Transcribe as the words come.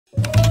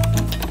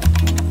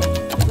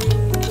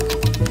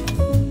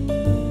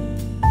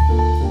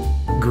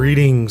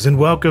Greetings and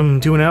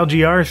welcome to an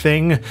LGR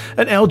thing,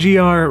 an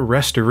LGR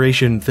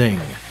restoration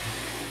thing.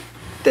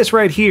 This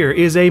right here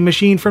is a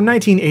machine from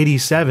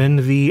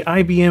 1987, the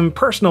IBM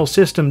Personal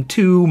System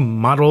 2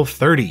 Model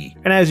 30.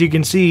 And as you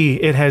can see,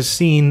 it has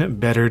seen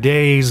better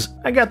days.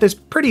 I got this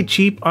pretty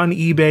cheap on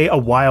eBay a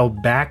while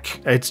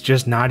back. It's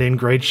just not in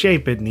great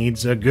shape. It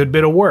needs a good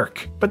bit of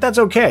work. But that's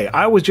okay.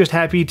 I was just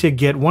happy to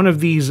get one of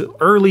these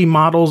early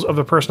models of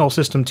the Personal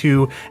System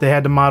 2. They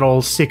had the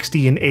model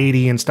 60 and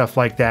 80 and stuff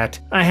like that.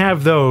 I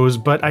have those,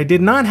 but I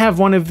did not have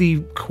one of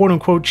the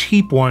quote-unquote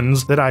cheap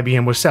ones that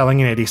IBM was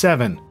selling in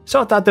 87. So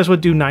I thought this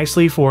would do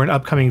nicely for an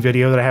upcoming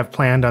video that I have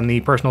planned on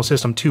the Personal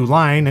System 2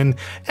 line, and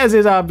as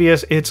is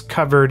obvious, it's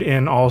covered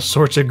in all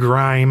sorts of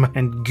grime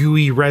and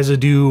gooey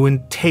residue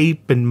and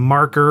tape and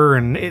marker,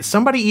 and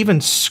somebody even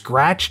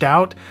scratched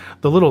out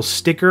the little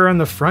sticker on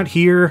the front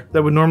here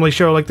that would normally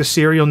show like the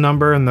serial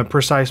number and the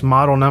precise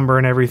model number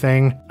and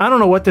everything. I don't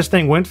know what this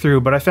thing went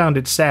through, but I found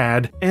it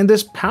sad. And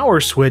this power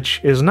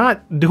switch is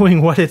not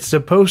doing what it's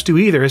supposed to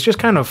either. It's just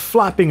kind of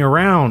flopping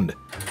around.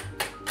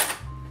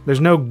 There's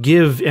no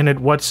give in it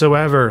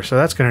whatsoever, so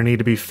that's going to need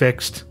to be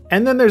fixed.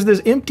 And then there's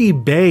this empty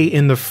bay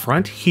in the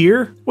front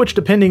here, which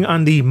depending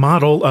on the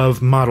model of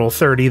Model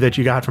 30 that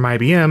you got from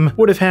IBM,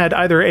 would have had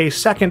either a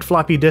second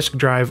floppy disk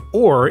drive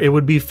or it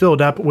would be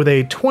filled up with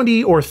a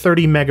 20 or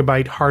 30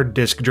 megabyte hard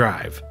disk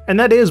drive. And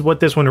that is what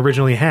this one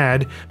originally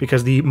had,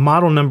 because the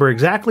model number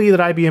exactly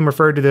that IBM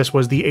referred to this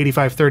was the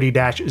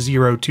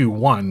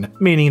 8530-021,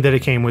 meaning that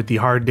it came with the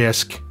hard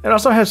disk. It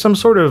also has some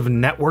sort of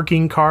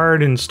networking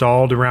card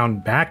installed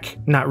around back.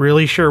 Not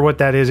really sure what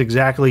that is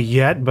exactly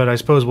yet, but I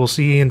suppose we'll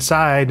see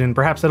inside, and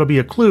perhaps that'll be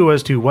a clue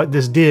as to what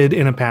this did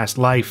in a past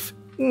life.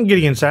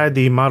 Getting inside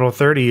the Model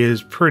 30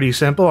 is pretty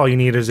simple. All you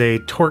need is a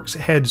Torx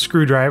head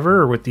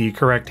screwdriver with the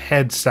correct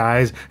head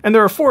size, and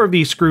there are 4 of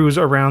these screws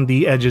around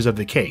the edges of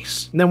the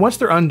case. And then once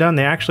they're undone,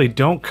 they actually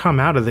don't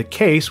come out of the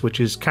case, which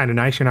is kind of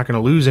nice. You're not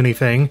going to lose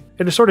anything.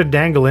 They just sort of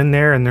dangle in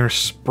there, and they're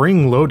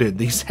spring-loaded.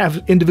 These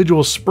have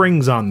individual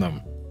springs on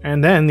them.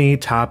 And then the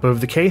top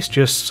of the case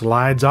just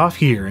slides off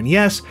here. And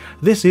yes,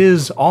 this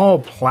is all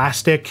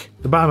plastic.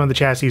 The bottom of the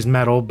chassis is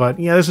metal, but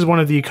yeah, this is one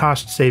of the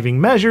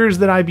cost-saving measures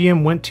that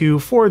IBM went to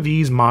for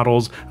these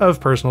models of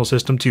Personal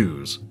System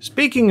 2s.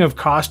 Speaking of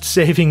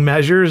cost-saving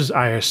measures,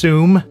 I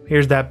assume,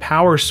 here's that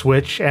power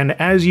switch, and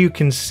as you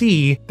can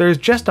see, there's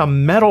just a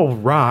metal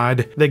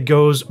rod that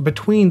goes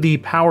between the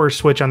power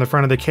switch on the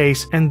front of the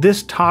case and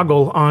this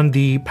toggle on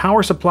the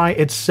power supply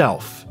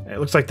itself. It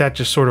looks like that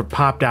just sort of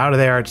popped out of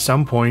there at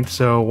some point,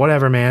 so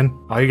whatever, man.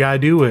 All you gotta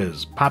do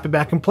is pop it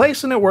back in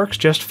place and it works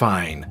just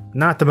fine.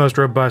 Not the most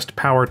robust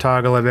power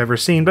toggle I've ever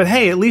seen, but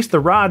hey, at least the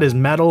rod is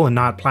metal and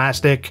not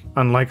plastic,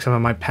 unlike some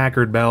of my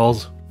Packard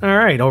bells.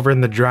 Alright, over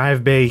in the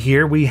drive bay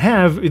here, we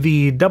have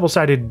the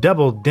double-sided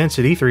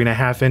double-density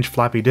 3.5-inch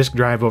floppy disk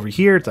drive over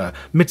here. It's a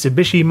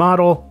Mitsubishi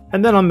model.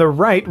 And then on the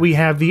right, we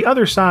have the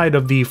other side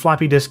of the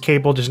floppy disk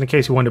cable, just in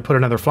case we wanted to put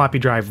another floppy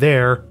drive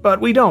there. But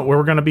we don't,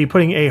 we're going to be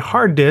putting a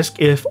hard disk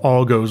if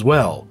all goes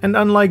well. And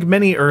unlike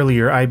many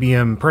earlier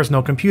IBM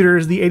personal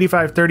computers, the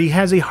 8530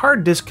 has a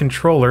hard disk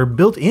controller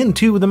built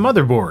into the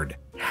motherboard.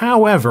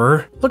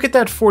 However, look at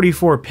that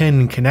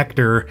 44-pin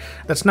connector.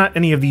 That's not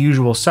any of the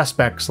usual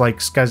suspects like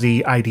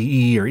SCSI,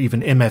 IDE, or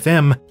even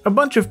MFM. A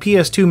bunch of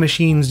PS2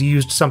 machines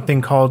used something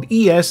called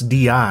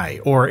ESDI,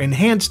 or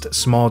Enhanced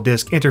Small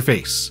Disk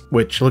Interface,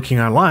 which, looking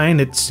online,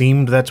 it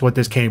seemed that's what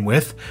this came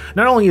with.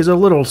 Not only is it a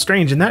little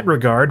strange in that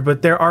regard,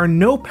 but there are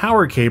no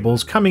power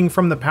cables coming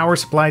from the power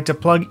supply to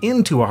plug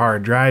into a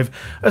hard drive,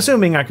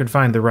 assuming I could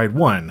find the right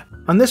one.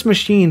 On this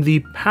machine,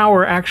 the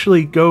power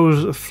actually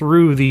goes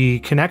through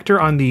the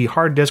connector on the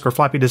hard disk or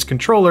floppy disk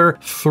controller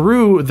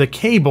through the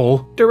cable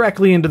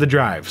directly into the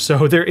drive.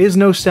 So there is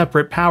no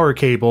separate power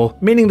cable,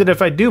 meaning that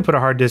if I do put a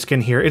hard disk in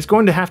here, it's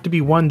going to have to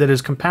be one that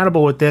is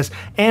compatible with this,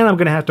 and I'm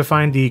going to have to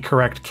find the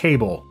correct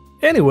cable.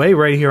 Anyway,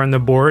 right here on the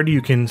board,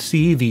 you can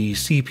see the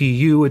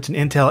CPU. It's an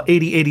Intel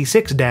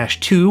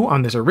 8086-2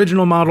 on this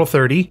original Model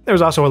 30.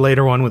 There's also a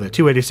later one with a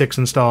 286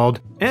 installed.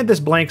 And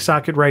this blank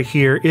socket right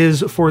here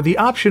is for the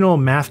optional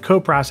math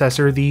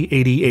coprocessor, the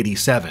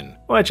 8087,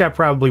 which I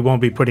probably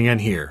won't be putting in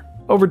here.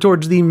 Over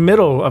towards the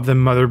middle of the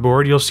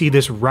motherboard, you'll see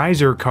this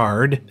riser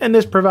card, and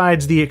this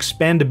provides the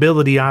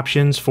expandability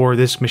options for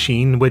this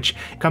machine, which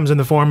comes in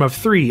the form of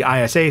 3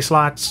 ISA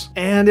slots,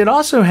 and it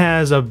also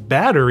has a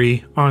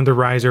battery on the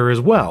riser as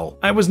well.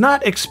 I was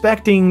not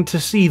expecting to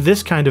see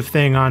this kind of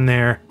thing on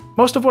there.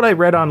 Most of what I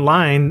read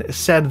online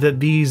said that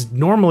these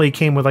normally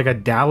came with like a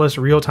Dallas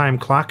real-time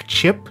clock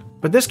chip,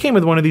 but this came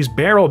with one of these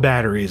barrel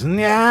batteries, and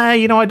yeah,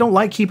 you know, I don't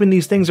like keeping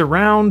these things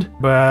around,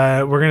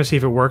 but we're gonna see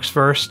if it works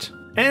first.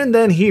 And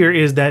then here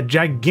is that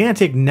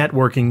gigantic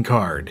networking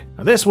card.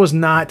 Now, this was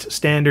not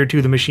standard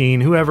to the machine.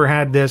 Whoever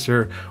had this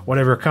or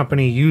whatever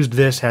company used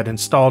this had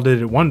installed it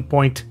at one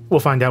point.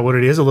 We'll find out what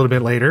it is a little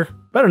bit later.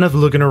 But enough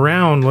looking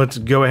around, let's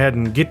go ahead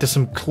and get to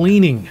some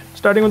cleaning.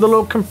 Starting with a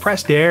little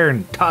compressed air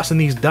and tossing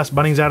these dust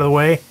bunnies out of the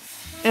way.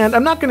 And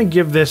I'm not going to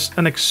give this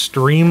an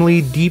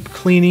extremely deep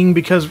cleaning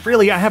because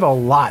really I have a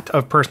lot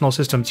of Personal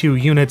System 2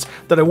 units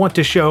that I want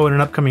to show in an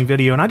upcoming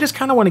video, and I just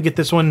kind of want to get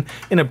this one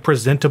in a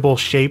presentable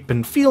shape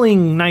and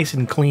feeling nice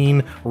and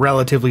clean,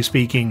 relatively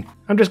speaking.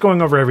 I'm just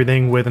going over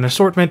everything with an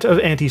assortment of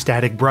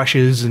anti-static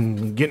brushes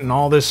and getting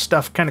all this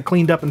stuff kind of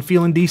cleaned up and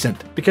feeling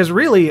decent. Because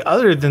really,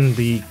 other than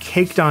the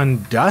caked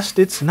on dust,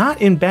 it's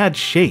not in bad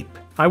shape.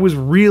 I was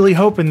really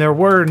hoping there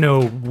were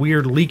no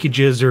weird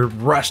leakages or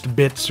rust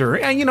bits or,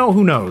 you know,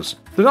 who knows.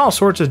 There's all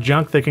sorts of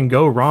junk that can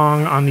go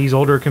wrong on these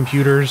older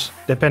computers,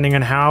 depending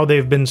on how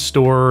they've been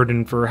stored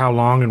and for how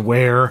long and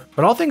where.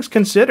 But all things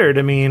considered,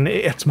 I mean,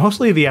 it's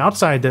mostly the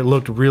outside that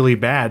looked really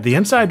bad. The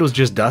inside was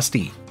just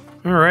dusty.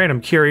 Alright, I'm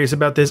curious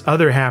about this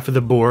other half of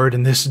the board,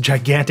 and this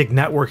gigantic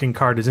networking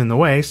card is in the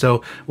way,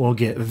 so we'll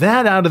get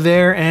that out of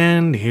there,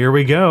 and here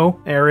we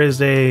go. There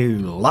is a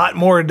lot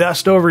more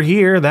dust over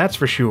here, that's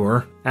for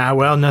sure.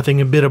 Well,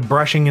 nothing a bit of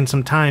brushing and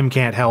some time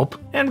can't help.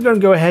 And I'm going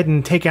to go ahead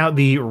and take out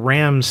the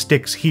RAM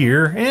sticks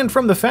here, and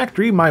from the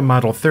factory, my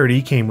Model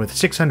 30 came with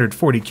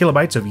 640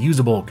 kilobytes of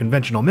usable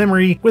conventional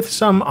memory, with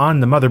some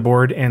on the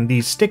motherboard, and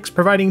these sticks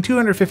providing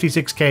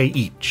 256K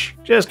each.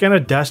 Just gonna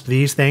dust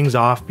these things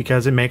off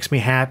because it makes me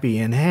happy,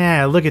 and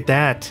look at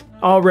that.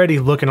 Already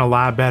looking a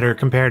lot better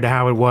compared to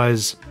how it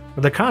was.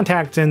 The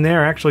contacts in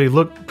there actually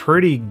look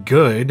pretty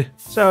good,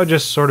 so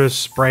just sort of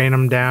spraying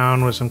them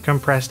down with some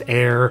compressed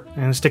air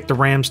and stick the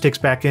RAM sticks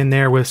back in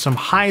there with some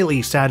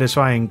highly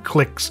satisfying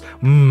clicks.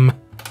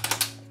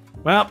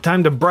 Well,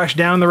 time to brush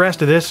down the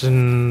rest of this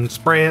and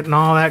spray it and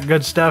all that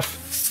good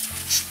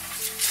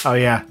stuff. Oh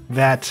yeah,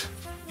 that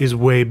is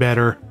way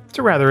better. It's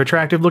a rather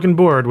attractive looking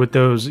board with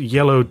those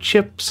yellow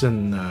chips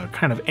and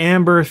kind of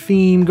amber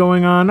theme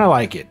going on. I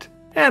like it.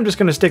 And I'm just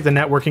going to stick the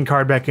networking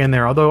card back in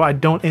there, although I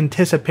don't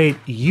anticipate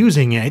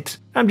using it.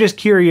 I'm just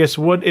curious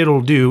what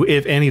it'll do,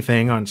 if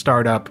anything, on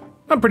startup.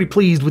 I'm pretty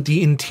pleased with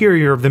the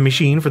interior of the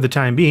machine for the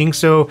time being,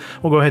 so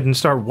we'll go ahead and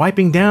start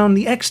wiping down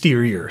the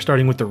exterior,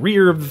 starting with the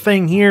rear of the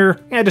thing here,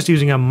 and just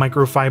using a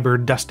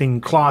microfiber dusting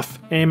cloth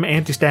and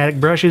anti-static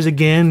brushes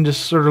again,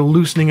 just sort of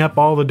loosening up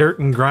all the dirt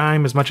and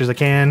grime as much as I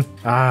can.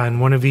 And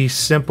one of these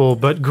simple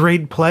but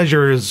great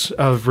pleasures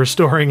of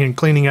restoring and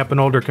cleaning up an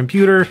older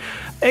computer,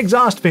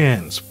 exhaust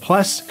fans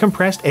plus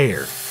compressed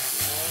air.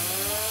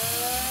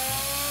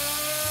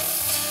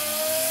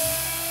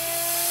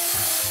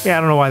 Yeah,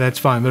 I don't know why that's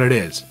fun, but it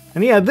is.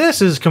 And yeah,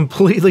 this is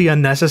completely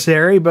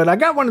unnecessary, but I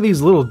got one of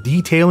these little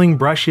detailing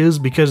brushes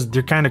because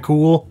they're kind of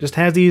cool. Just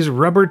has these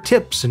rubber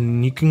tips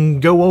and you can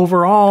go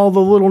over all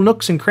the little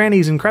nooks and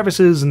crannies and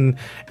crevices, and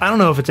I don't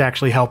know if it's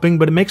actually helping,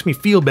 but it makes me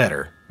feel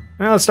better.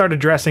 Now let's start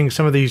addressing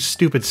some of these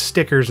stupid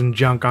stickers and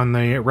junk on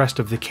the rest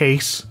of the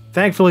case.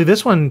 Thankfully,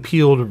 this one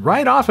peeled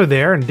right off of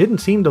there and didn't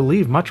seem to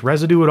leave much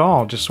residue at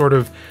all. Just sort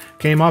of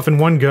came off in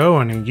one go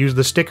and used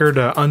the sticker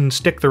to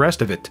unstick the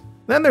rest of it.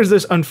 Then there's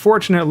this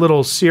unfortunate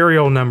little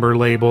serial number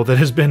label that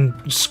has been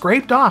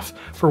scraped off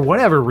for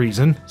whatever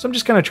reason, so I'm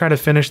just going to try to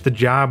finish the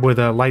job with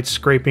a light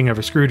scraping of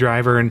a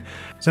screwdriver, and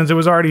since it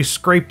was already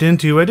scraped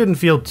into, I didn't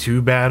feel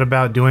too bad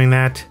about doing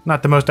that.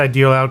 Not the most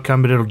ideal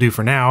outcome, but it'll do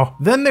for now.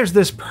 Then there's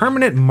this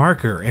permanent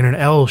marker in an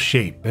L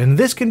shape, and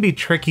this can be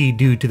tricky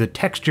due to the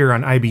texture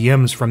on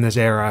IBMs from this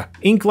era.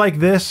 Ink like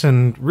this,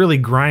 and really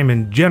grime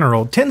in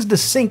general, tends to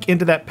sink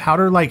into that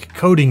powder-like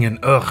coating and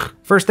ugh.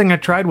 First thing I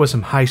tried was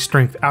some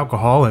high-strength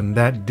alcohol, and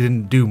that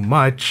didn't do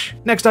much.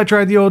 Next I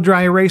tried the old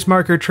dry erase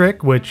marker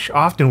trick, which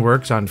often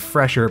works on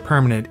fresher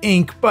permanent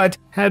ink, but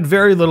had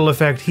very little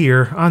effect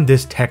here on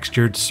this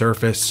textured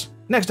surface.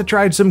 Next I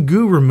tried some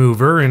goo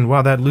remover, and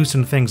while that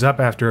loosened things up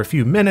after a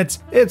few minutes,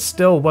 it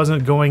still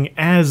wasn't going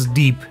as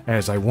deep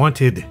as I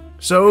wanted.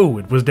 So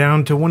it was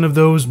down to one of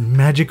those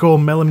magical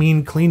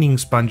melamine cleaning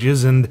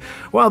sponges, and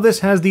while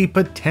this has the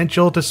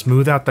potential to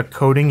smooth out the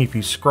coating if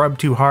you scrub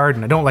too hard,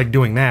 and I don't like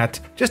doing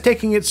that, just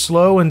taking it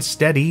slow and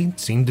steady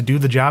seemed to do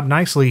the job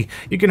nicely.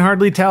 You can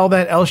hardly tell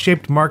that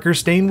L-shaped marker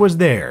stain was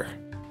there.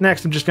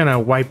 Next, I'm just going to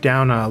wipe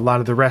down a lot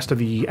of the rest of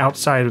the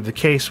outside of the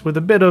case with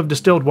a bit of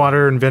distilled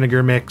water and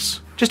vinegar mix,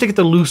 just to get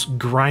the loose,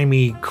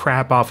 grimy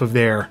crap off of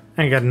there.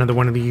 I got another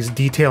one of these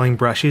detailing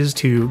brushes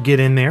to get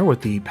in there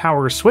with the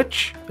power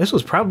switch. This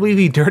was probably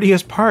the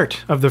dirtiest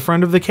part of the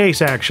front of the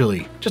case,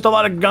 actually. Just a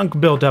lot of gunk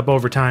built up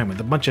over time with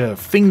a bunch of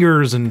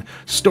fingers and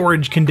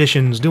storage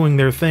conditions doing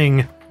their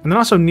thing. And then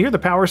also near the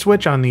power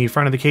switch on the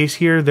front of the case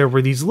here, there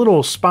were these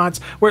little spots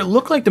where it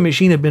looked like the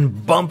machine had been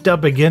bumped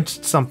up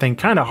against something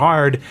kind of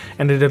hard,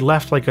 and it had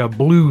left like a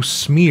blue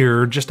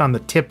smear just on the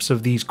tips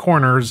of these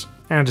corners.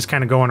 And I'm just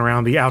kind of going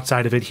around the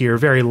outside of it here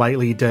very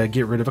lightly to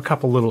get rid of a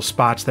couple little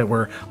spots that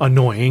were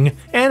annoying.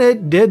 And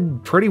it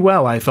did pretty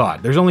well, I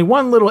thought. There's only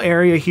one little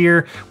area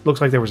here.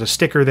 Looks like there was a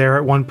sticker there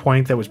at one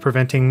point that was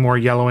preventing more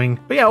yellowing.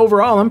 But yeah,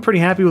 overall, I'm pretty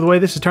happy with the way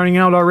this is turning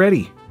out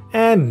already.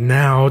 And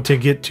now to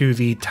get to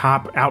the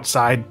top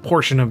outside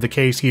portion of the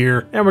case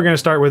here. And we're going to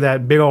start with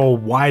that big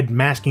old wide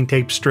masking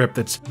tape strip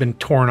that's been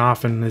torn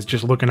off and is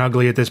just looking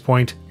ugly at this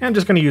point. I'm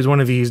just going to use one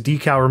of these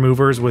decal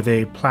removers with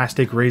a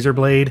plastic razor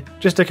blade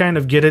just to kind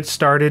of get it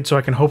started so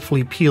I can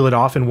hopefully peel it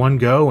off in one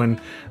go, and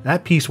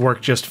that piece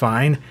worked just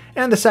fine.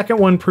 and the second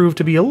one proved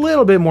to be a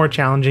little bit more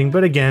challenging,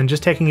 but again,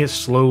 just taking it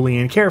slowly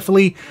and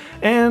carefully,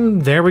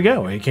 and there we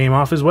go, it came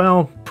off as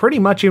well, pretty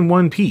much in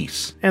one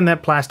piece. And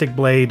that plastic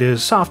blade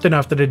is soft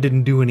enough that it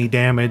didn't do any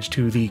damage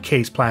to the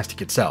case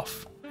plastic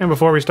itself. And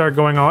before we start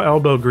going all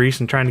elbow grease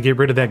and trying to get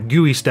rid of that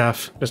gooey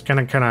stuff, just kind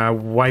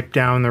of wipe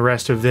down the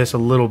rest of this a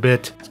little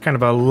bit. It's kind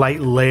of a light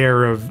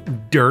layer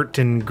of dirt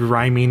and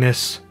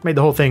griminess. Made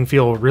the whole thing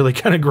feel really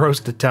kind of gross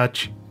to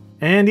touch.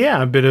 And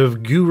yeah, a bit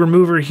of goo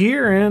remover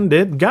here, and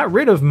it got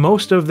rid of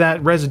most of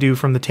that residue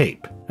from the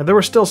tape. Now, there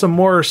was still some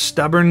more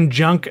stubborn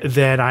junk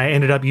that I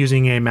ended up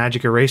using a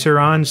magic eraser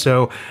on,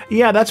 so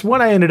yeah, that's what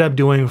I ended up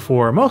doing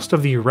for most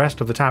of the rest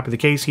of the top of the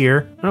case here.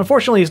 And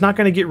unfortunately, it's not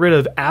going to get rid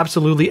of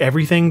absolutely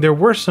everything. There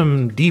were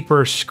some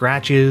deeper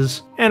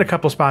scratches and a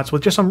couple spots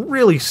with just some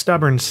really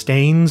stubborn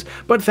stains,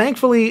 but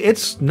thankfully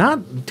it's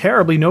not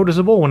terribly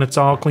noticeable when it's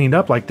all cleaned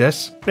up like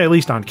this. At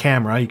least on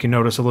camera, you can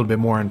notice a little bit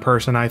more in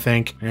person, I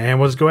think. And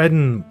let's go ahead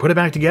and put it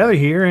back together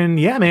here, and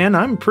yeah man,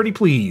 I'm pretty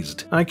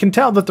pleased. I can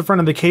tell that the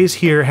front of the case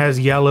here has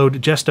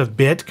yellowed just a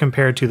bit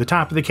compared to the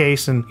top of the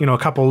case and, you know, a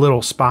couple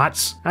little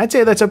spots. I'd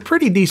say that's a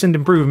pretty decent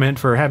improvement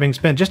for having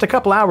spent just a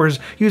couple hours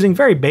using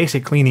very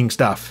basic cleaning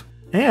stuff.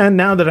 And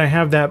now that I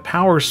have that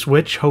power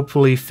switch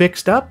hopefully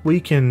fixed up, we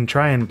can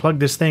try and plug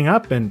this thing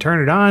up and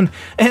turn it on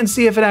and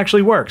see if it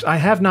actually works. I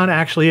have not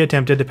actually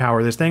attempted to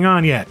power this thing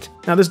on yet.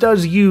 Now this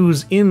does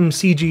use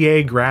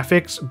MCGA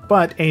graphics,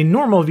 but a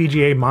normal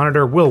VGA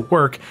monitor will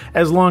work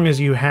as long as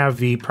you have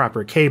the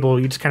proper cable.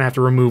 You just kind of have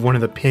to remove one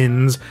of the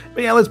pins.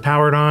 But yeah, let's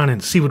power it on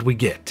and see what we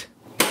get.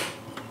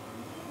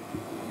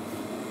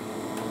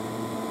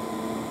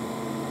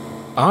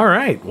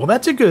 Alright, well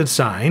that's a good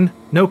sign.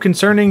 No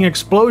concerning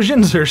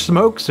explosions or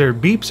smokes or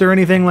beeps or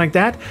anything like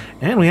that.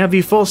 And we have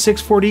the full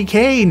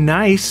 640K,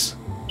 nice.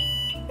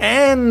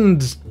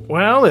 And,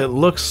 well, it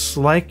looks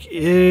like it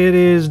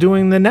is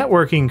doing the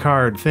networking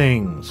card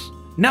things.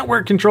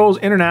 Network Controls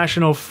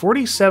International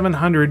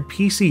 4700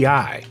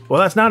 PCI.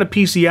 Well, that's not a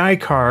PCI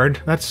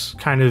card. That's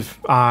kind of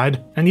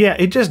odd. And yeah,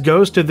 it just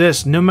goes to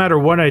this no matter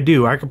what I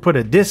do. I could put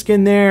a disk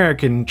in there. I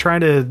can try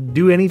to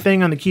do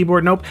anything on the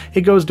keyboard. Nope,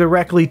 it goes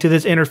directly to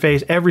this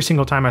interface every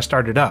single time I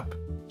start it up.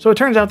 So it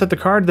turns out that the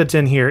card that's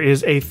in here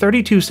is a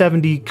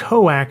 3270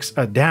 coax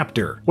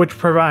adapter, which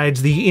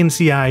provides the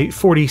NCI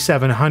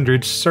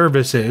 4700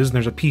 services.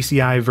 There's a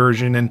PCI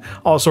version and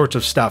all sorts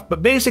of stuff.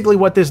 But basically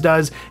what this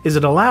does is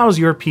it allows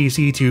your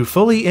PC to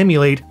fully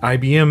emulate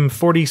IBM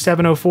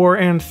 4704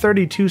 and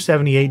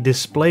 3278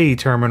 display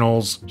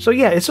terminals. So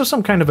yeah, it's just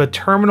some kind of a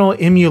terminal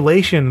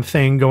emulation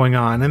thing going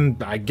on,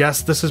 and I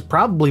guess this is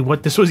probably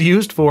what this was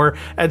used for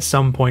at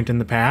some point in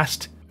the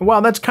past.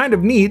 While that's kind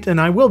of neat,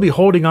 and I will be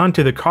holding on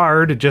to the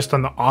card just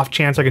on the off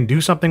chance I can do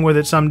something with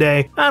it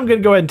someday, I'm gonna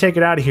go ahead and take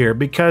it out of here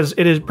because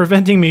it is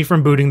preventing me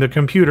from booting the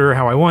computer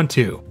how I want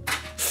to.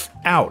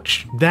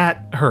 Ouch,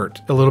 that hurt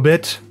a little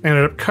bit. I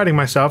ended up cutting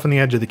myself on the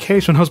edge of the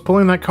case when I was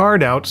pulling that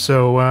card out,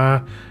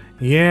 so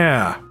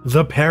yeah,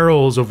 the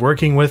perils of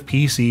working with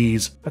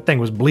PCs. That thing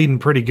was bleeding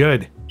pretty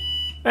good.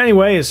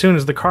 Anyway, as soon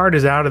as the card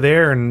is out of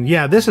there, and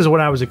yeah, this is what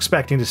I was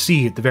expecting to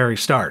see at the very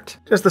start.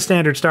 Just the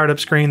standard startup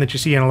screen that you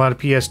see in a lot of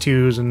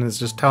PS2s, and it's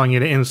just telling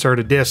you to insert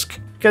a disc.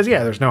 Because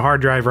yeah, there's no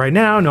hard drive right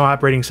now, no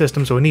operating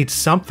system, so it needs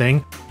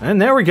something. And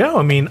there we go.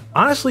 I mean,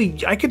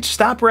 honestly, I could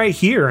stop right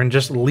here and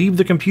just leave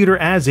the computer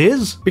as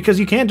is, because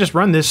you can't just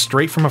run this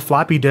straight from a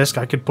floppy disk.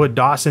 I could put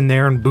DOS in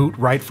there and boot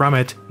right from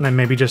it, and then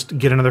maybe just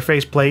get another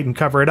faceplate and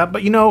cover it up.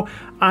 But you know,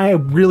 I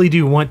really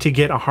do want to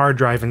get a hard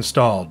drive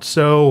installed,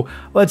 so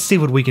let's see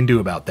what we can do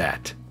about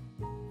that.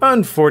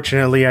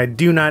 Unfortunately, I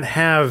do not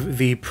have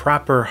the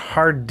proper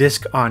hard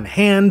disk on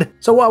hand,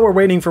 so while we're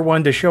waiting for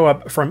one to show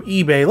up from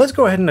eBay, let's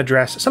go ahead and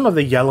address some of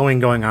the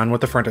yellowing going on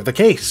with the front of the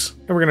case.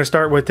 And we're going to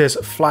start with this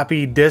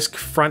floppy disk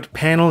front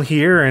panel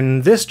here,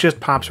 and this just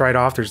pops right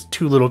off. There's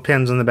two little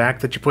pins in the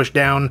back that you push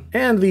down,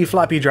 and the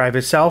floppy drive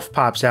itself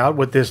pops out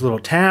with this little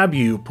tab.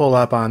 You pull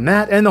up on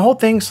that, and the whole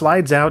thing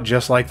slides out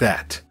just like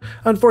that.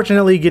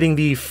 Unfortunately, getting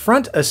the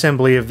front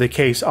assembly of the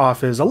case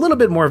off is a little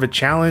bit more of a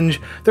challenge.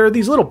 There are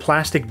these little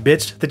plastic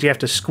bits that you have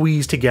to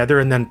squeeze together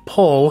and then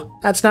pull.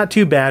 That's not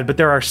too bad, but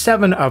there are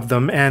 7 of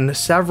them, and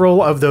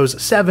several of those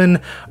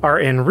 7 are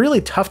in really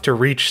tough to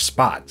reach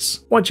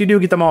spots. Once you do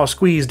get them all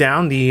squeezed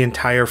down, the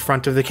entire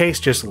front of the case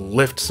just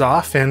lifts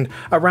off, and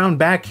around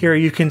back here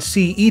you can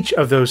see each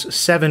of those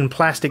 7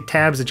 plastic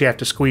tabs that you have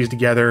to squeeze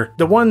together.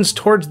 The ones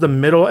towards the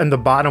middle and the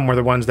bottom were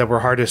the ones that were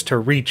hardest to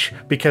reach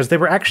because they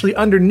were actually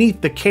underneath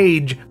the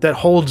cage that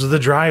holds the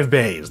drive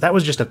bays. That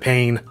was just a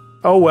pain.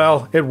 Oh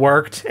well, it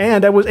worked,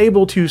 and I was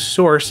able to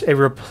source a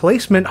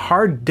replacement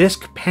hard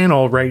disk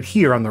panel right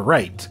here on the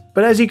right.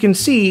 But as you can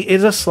see,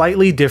 it's a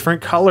slightly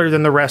different color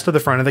than the rest of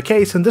the front of the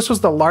case, and this was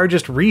the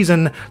largest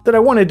reason that I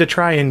wanted to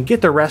try and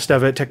get the rest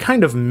of it to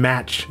kind of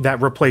match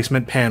that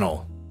replacement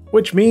panel.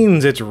 Which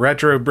means it's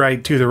retro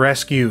bright to the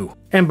rescue.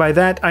 And by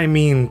that I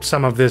mean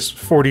some of this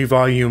 40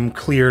 volume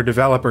clear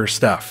developer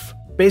stuff.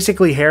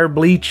 Basically hair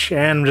bleach,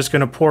 and I'm just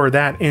going to pour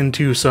that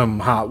into some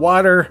hot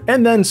water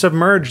and then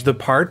submerge the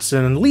parts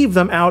and leave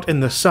them out in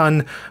the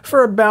sun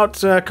for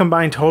about a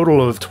combined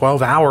total of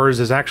 12 hours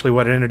is actually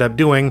what it ended up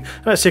doing,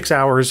 6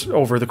 hours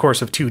over the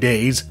course of 2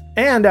 days.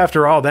 And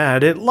after all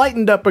that, it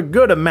lightened up a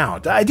good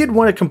amount. I didn't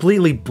want to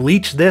completely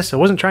bleach this, I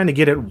wasn't trying to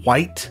get it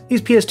white.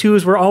 These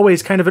PS2s were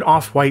always kind of an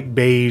off-white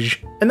beige.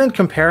 And then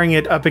comparing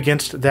it up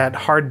against that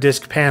hard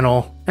disk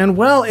panel, and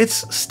well,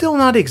 it's still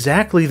not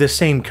exactly the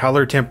same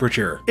color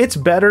temperature. It's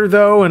better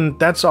though, and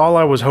that's all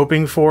I was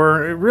hoping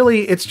for.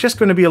 Really, it's just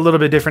going to be a little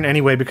bit different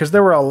anyway because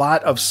there were a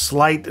lot of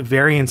slight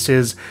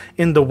variances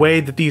in the way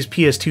that these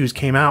PS2s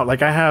came out.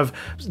 Like I have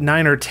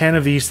 9 or 10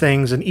 of these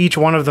things and each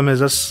one of them is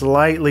a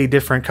slightly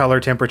different color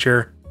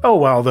temperature. Oh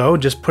well though,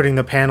 just putting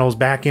the panels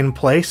back in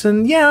place,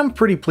 and yeah, I'm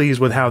pretty pleased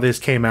with how this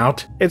came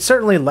out. It's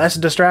certainly less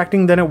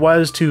distracting than it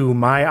was to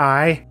my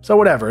eye, so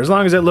whatever, as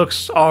long as it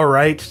looks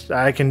alright,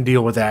 I can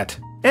deal with that.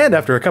 And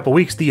after a couple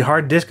weeks, the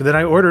hard disk that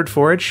I ordered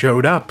for it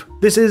showed up.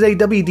 This is a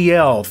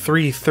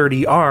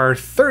WDL330R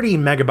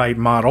 30MB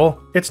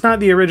model. It's not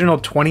the original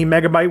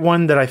 20MB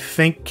one that I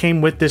think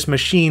came with this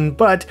machine,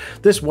 but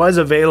this was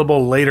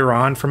available later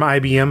on from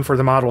IBM for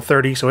the Model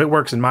 30, so it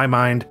works in my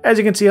mind. As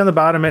you can see on the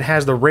bottom, it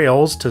has the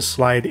rails to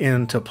slide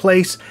into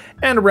place,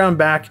 and around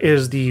back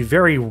is the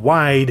very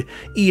wide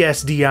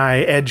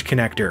ESDI edge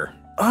connector.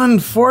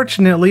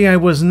 Unfortunately, I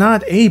was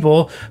not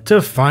able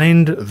to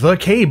find the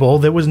cable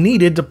that was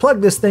needed to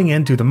plug this thing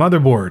into the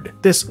motherboard.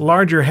 This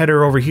larger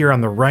header over here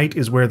on the right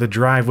is where the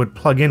drive would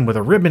plug in with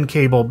a ribbon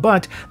cable,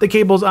 but the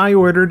cables I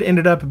ordered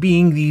ended up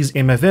being these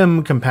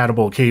MFM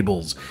compatible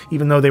cables,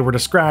 even though they were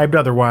described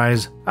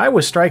otherwise. I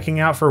was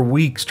striking out for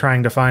weeks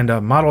trying to find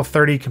a Model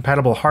 30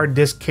 compatible hard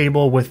disk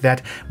cable with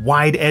that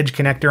wide edge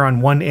connector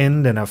on one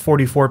end and a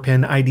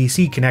 44-pin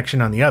IDC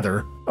connection on the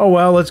other. Oh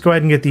well, let's go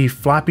ahead and get the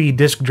floppy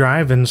disk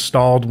drive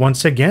installed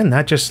once again.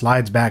 That just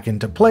slides back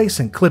into place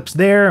and clips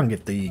there and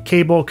get the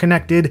cable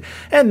connected,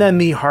 and then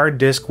the hard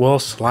disk will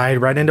slide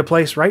right into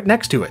place right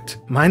next to it.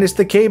 Minus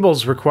the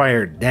cables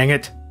required, dang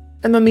it.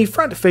 And then the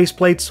front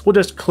faceplates will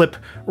just clip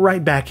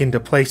right back into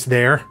place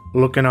there.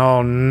 Looking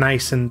all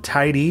nice and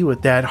tidy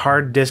with that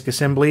hard disk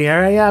assembly.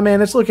 Yeah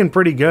man, it's looking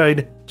pretty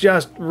good.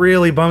 Just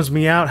really bums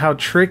me out how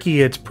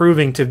tricky it's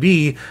proving to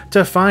be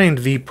to find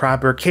the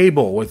proper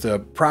cable with the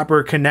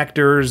proper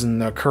connectors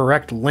and the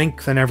correct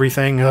length and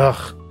everything.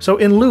 Ugh. So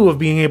in lieu of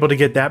being able to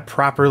get that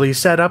properly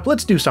set up,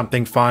 let's do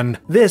something fun.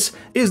 This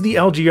is the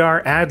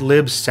LGR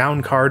AdLib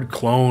sound card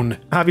clone.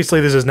 Obviously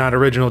this is not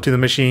original to the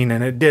machine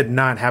and it did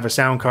not have a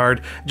sound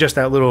card, just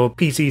that little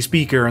PC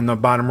speaker in the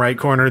bottom right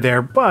corner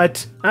there,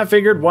 but I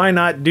figured why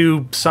not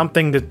do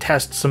something to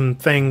test some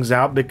things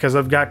out because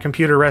I've got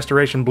computer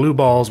restoration blue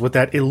balls with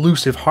that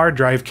elusive hard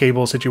drive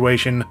cable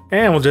situation.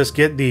 And we'll just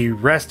get the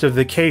rest of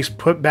the case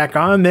put back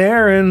on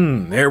there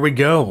and there we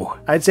go.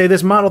 I'd say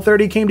this Model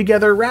 30 came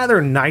together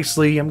rather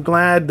nicely. I'm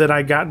glad that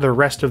I got the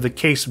rest of the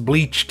case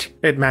bleached.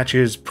 It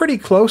matches pretty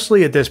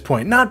closely at this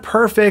point. Not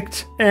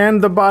perfect,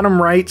 and the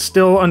bottom right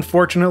still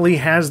unfortunately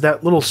has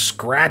that little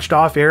scratched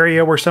off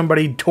area where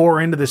somebody tore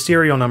into the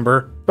serial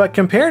number. But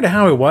compared to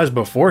how it was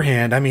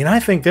beforehand, I mean, I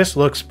think this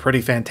looks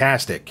pretty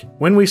fantastic.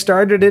 When we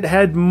started, it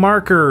had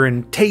marker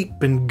and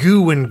tape and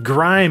goo and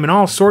grime and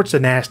all sorts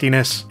of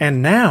nastiness.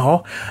 And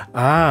now,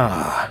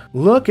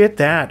 look at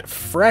that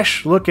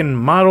fresh looking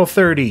Model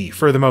 30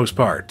 for the most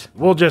part.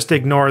 We'll just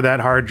ignore that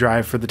hard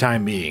drive for the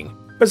time being.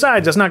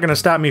 Besides, that's not going to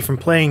stop me from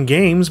playing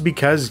games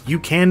because you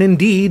can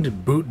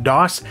indeed boot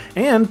DOS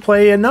and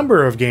play a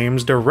number of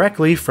games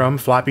directly from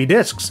floppy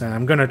disks. And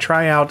I'm going to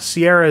try out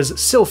Sierra's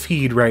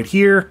Sylpheed right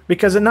here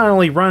because it not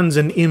only runs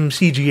in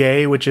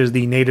MCGA, which is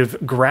the native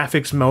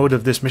graphics mode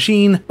of this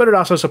machine, but it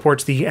also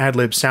supports the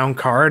AdLib sound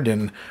card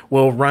and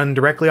will run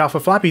directly off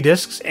of floppy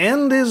disks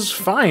and is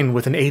fine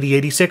with an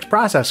 8086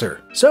 processor.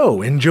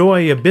 So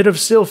enjoy a bit of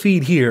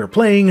Sylpheed here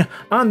playing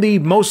on the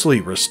mostly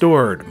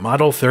restored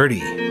Model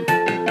 30.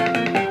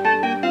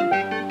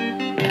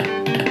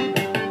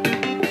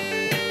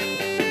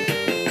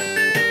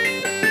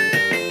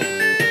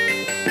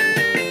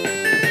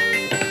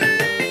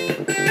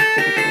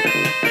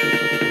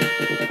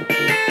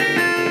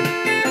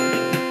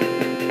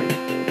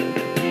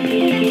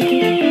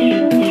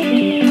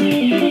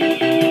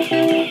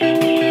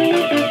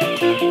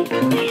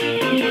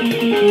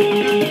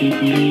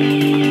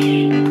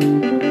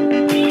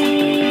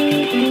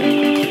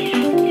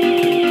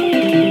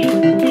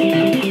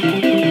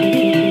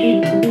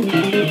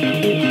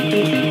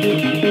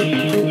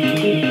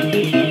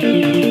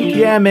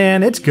 Yeah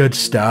man, it's good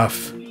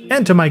stuff.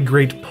 And to my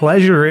great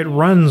pleasure, it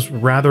runs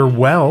rather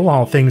well,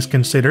 all things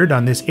considered,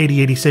 on this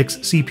 8086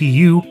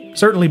 CPU.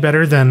 Certainly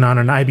better than on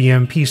an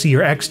IBM PC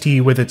or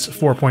XT with its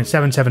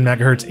 4.77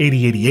 MHz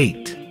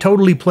 8088.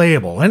 Totally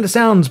playable, and it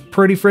sounds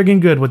pretty friggin'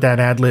 good with that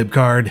AdLib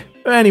card.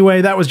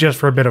 Anyway, that was just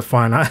for a bit of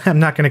fun. I'm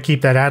not going to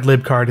keep that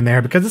ad-lib card in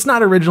there because it's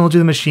not original to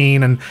the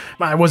machine, and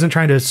I wasn't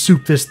trying to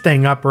soup this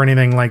thing up or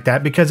anything like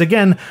that because,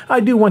 again, I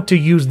do want to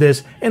use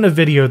this in a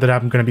video that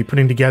I'm going to be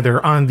putting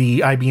together on the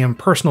IBM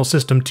Personal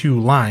System 2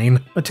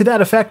 line. But to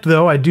that effect,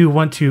 though, I do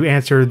want to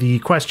answer the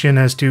question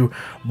as to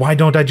why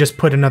don't I just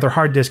put another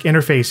hard disk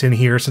interface in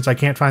here since I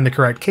can't find the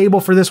correct cable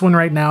for this one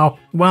right now?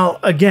 Well,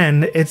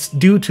 again, it's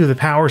due to the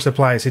power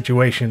supply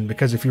situation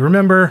because if you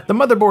remember, the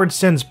motherboard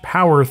sends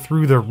power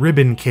through the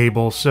ribbon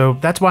cable, so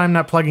that's why I'm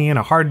not plugging in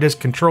a hard disk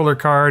controller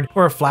card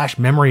or a flash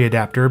memory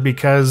adapter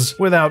because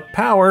without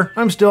power,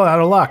 I'm still out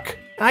of luck.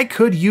 I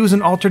could use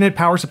an alternate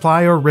power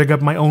supply or rig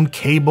up my own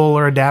cable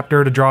or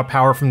adapter to draw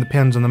power from the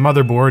pins on the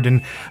motherboard,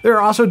 and there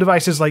are also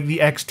devices like the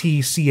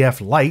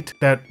XT-CF Lite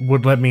that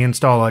would let me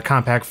install a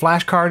compact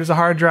flash card as a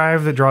hard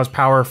drive that draws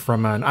power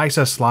from an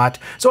ISA slot,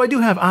 so I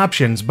do have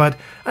options, but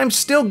I'm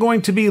still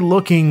going to be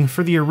looking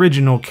for the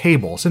original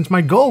cable, since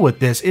my goal with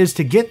this is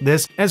to get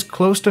this as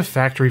close to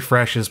factory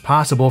fresh as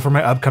possible for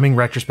my upcoming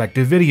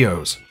retrospective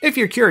videos. If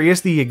you're curious,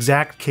 the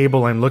exact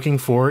cable I'm looking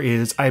for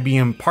is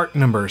IBM part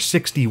number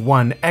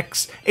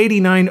 61X8903,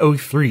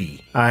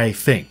 I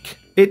think.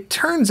 It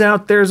turns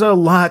out there's a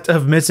lot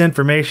of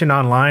misinformation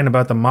online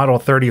about the Model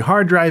 30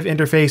 hard drive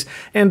interface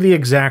and the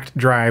exact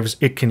drives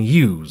it can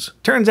use.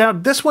 Turns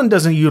out this one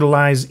doesn't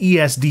utilize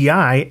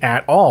ESDI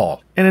at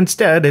all, and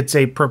instead it's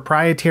a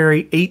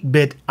proprietary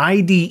 8-bit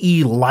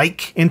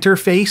IDE-like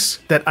interface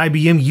that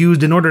IBM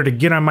used in order to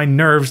get on my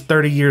nerves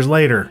 30 years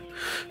later.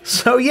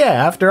 So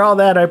yeah, after all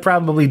that, I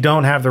probably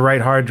don't have the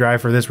right hard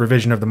drive for this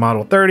revision of the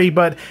Model 30,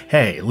 but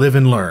hey, live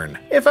and learn.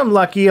 If I'm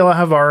lucky, I'll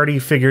have already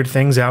figured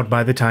things out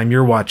by the time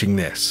you're watching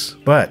this.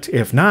 But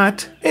if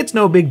not, it's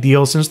no big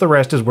deal since the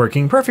rest is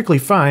working perfectly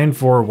fine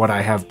for what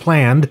I have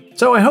planned.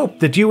 So I hope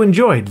that you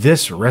enjoyed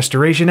this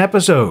restoration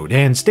episode,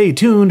 and stay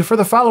tuned for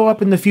the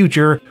follow-up in the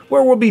future,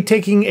 where we'll be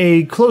taking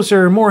a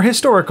closer, more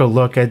historical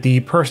look at the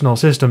Personal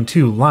System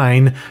 2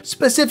 line,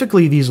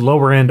 specifically these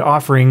lower-end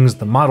offerings,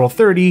 the Model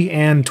 30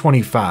 and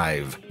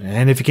 25.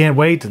 And if you can't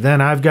wait,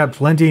 then I've got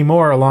plenty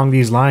more along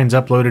these lines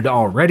uploaded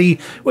already,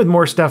 with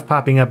more stuff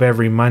popping up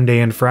every Monday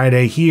and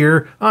Friday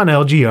here on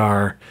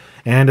LGR.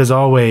 And as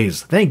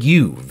always, thank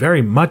you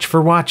very much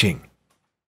for watching.